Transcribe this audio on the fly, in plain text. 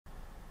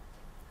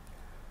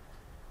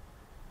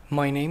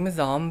My name is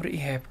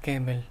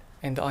Kamel,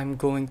 and I'm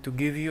going to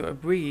give you a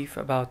brief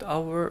about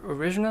our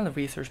original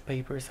research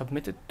paper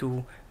submitted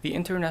to the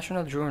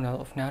International Journal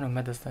of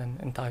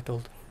Nanomedicine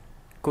entitled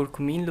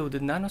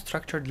Curcumin-loaded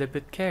nanostructured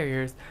lipid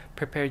carriers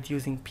prepared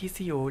using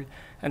Peceol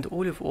and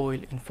olive oil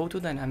in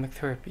photodynamic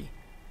therapy,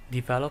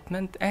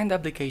 development and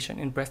application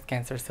in breast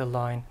cancer cell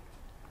line.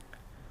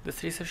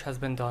 This research has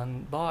been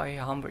done by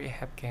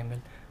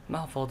Kamel,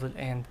 Fadel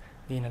and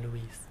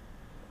Louis.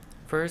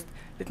 First,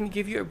 let me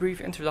give you a brief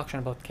introduction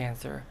about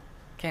cancer.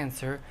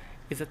 Cancer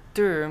is a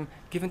term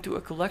given to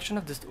a collection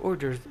of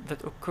disorders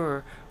that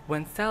occur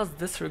when cells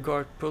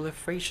disregard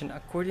proliferation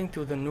according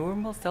to the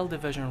normal cell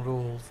division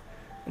rules.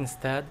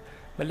 Instead,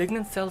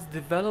 malignant cells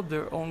develop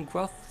their own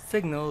growth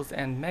signals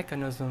and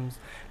mechanisms,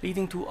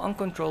 leading to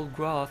uncontrolled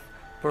growth,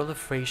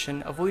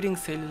 proliferation, avoiding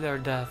cellular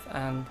death,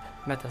 and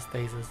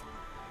metastasis.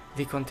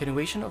 The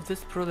continuation of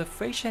this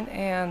proliferation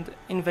and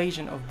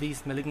invasion of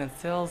these malignant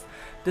cells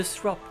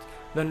disrupt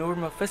the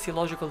normal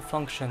physiological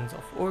functions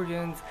of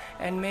organs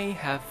and may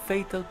have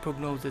fatal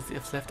prognosis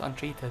if left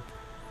untreated.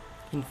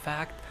 In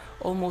fact,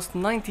 almost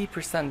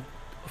 90%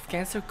 of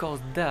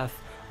cancer-caused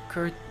death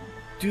occurred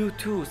due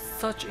to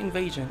such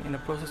invasion in a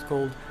process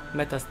called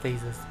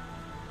metastasis.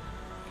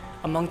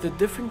 Among the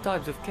different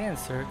types of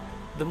cancer,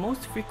 the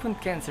most frequent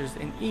cancers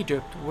in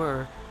Egypt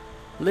were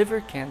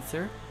liver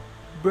cancer,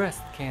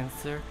 breast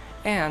cancer,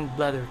 and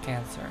bladder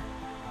cancer.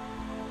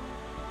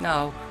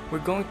 Now, we're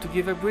going to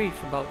give a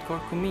brief about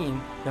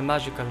curcumin, the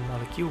magical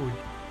molecule.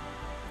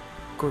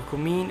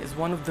 Curcumin is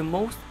one of the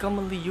most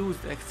commonly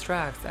used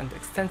extracts and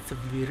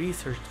extensively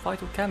researched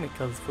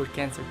phytochemicals for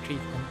cancer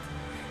treatment.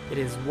 It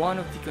is one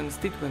of the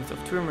constituents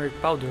of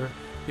turmeric powder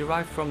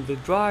derived from the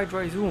dried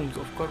rhizomes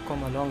of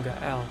Curcuma longa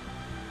L.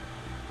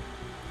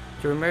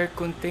 Turmeric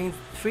contains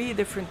 3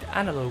 different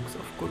analogues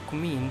of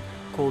curcumin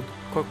called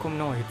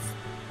curcuminoids.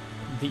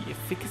 The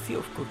efficacy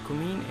of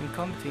curcumin in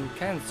combating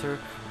cancer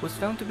was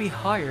found to be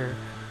higher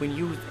when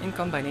used in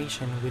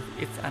combination with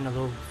its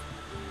analogues.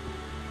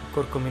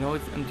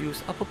 Curcuminoids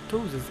induce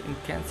apoptosis in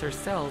cancer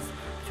cells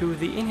through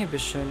the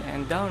inhibition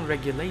and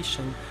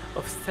downregulation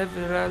of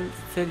several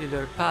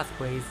cellular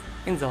pathways,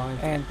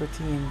 enzymes, and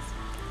proteins.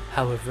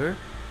 However,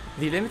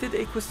 the limited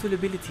aqueous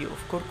solubility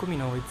of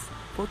curcuminoids,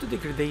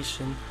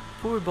 photodegradation,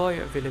 poor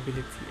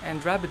bioavailability,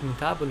 and rapid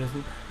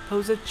metabolism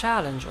pose a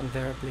challenge on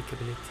their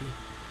applicability.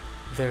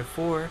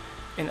 Therefore,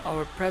 in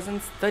our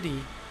present study,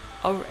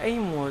 our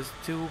aim was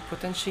to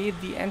potentiate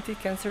the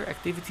anti-cancer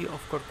activity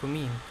of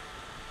curcumin.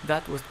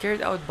 That was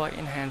carried out by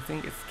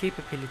enhancing its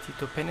capability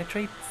to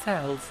penetrate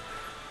cells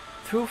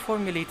through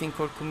formulating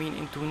curcumin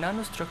into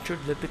nanostructured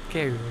lipid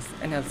carriers,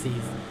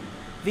 NLCs.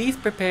 These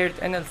prepared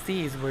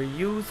NLCs were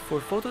used for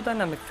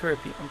photodynamic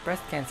therapy on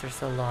breast cancer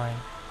cell line.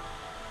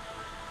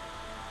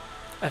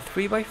 A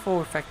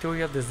 3x4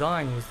 factorial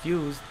design was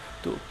used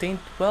to obtain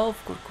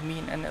 12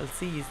 curcumin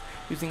NLCs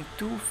using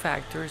 2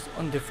 factors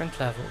on different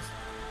levels.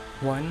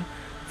 1.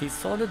 The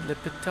solid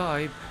lipid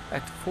type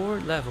at 4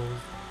 levels,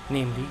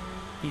 namely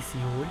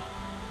Peceol,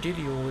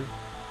 geliol,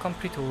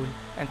 compritol,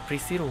 and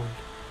preserol.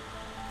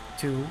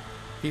 2.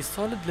 The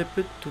solid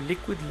lipid to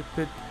liquid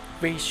lipid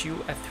ratio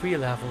at 3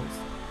 levels.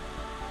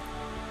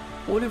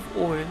 Olive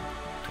oil,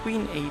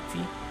 Tween 80,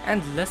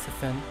 and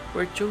lecithin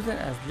were chosen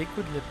as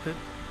liquid lipid,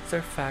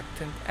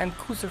 surfactant, and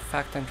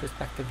co-surfactant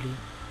respectively.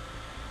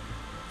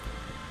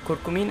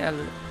 Curcumin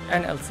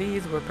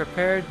NLCs were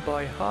prepared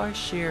by high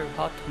shear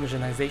hot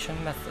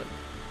homogenization method.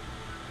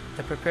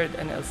 The prepared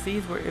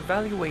NLCs were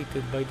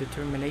evaluated by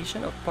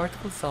determination of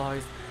particle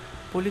size,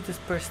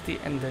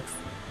 polydispersity index,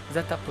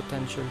 zeta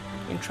potential,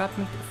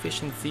 entrapment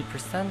efficiency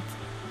 %,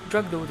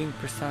 drug loading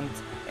 %,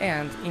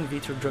 and in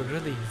vitro drug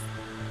release.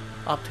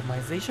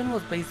 Optimization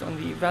was based on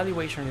the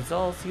evaluation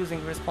results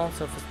using response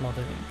surface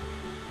modeling.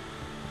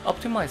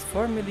 Optimized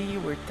formulae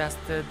were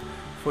tested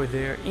for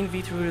their in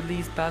vitro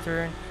release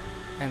pattern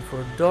and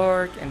for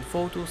dark and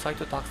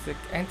photo-cytotoxic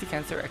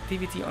anti-cancer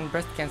activity on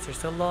breast cancer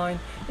cell line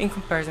in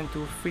comparison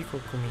to free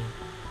curcumin.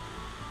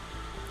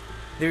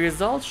 The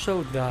results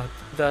showed that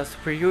the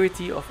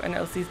superiority of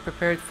NLCs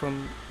prepared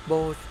from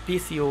both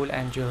Peceol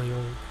and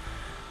geliol.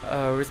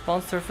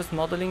 Response surface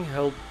modeling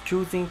helped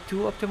choosing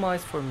 2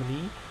 optimized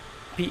formulae,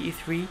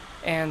 PE3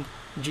 and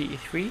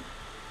GE3.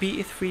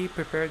 PE3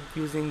 prepared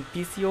using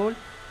Peceol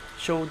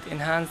showed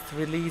enhanced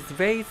release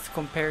rates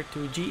compared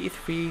to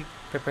GE3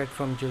 prepared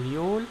from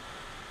geliol,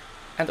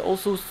 and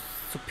also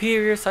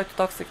superior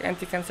cytotoxic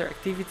anti-cancer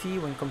activity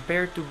when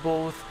compared to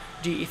both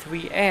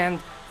GE3 and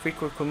free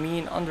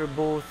curcumin under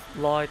both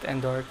light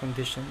and dark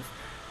conditions,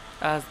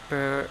 as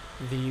per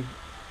the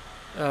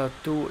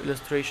 2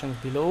 illustrations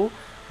below,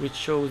 which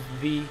shows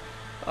the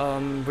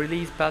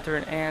release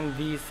pattern and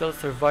the cell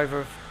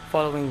survivor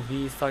following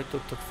the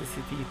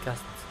cytotoxicity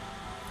tests.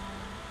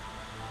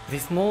 The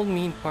small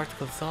mean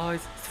particle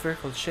size,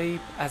 spherical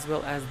shape, as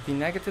well as the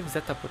negative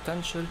zeta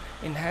potential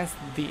enhanced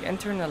the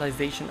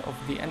internalization of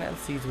the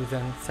NLCs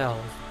within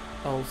cells.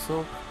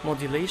 Also,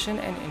 modulation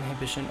and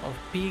inhibition of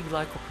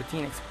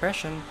P-glycoprotein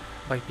expression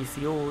by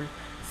Peceol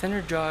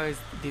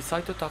synergized the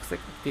cytotoxic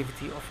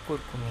activity of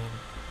curcumin.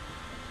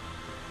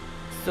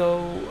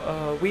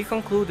 So we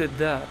concluded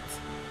that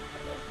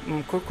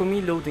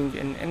curcumin loading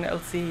in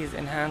NLCs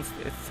enhanced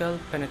its cell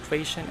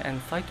penetration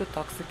and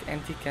cytotoxic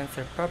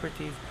anti-cancer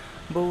properties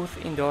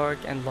both in dark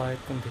and light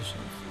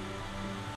conditions.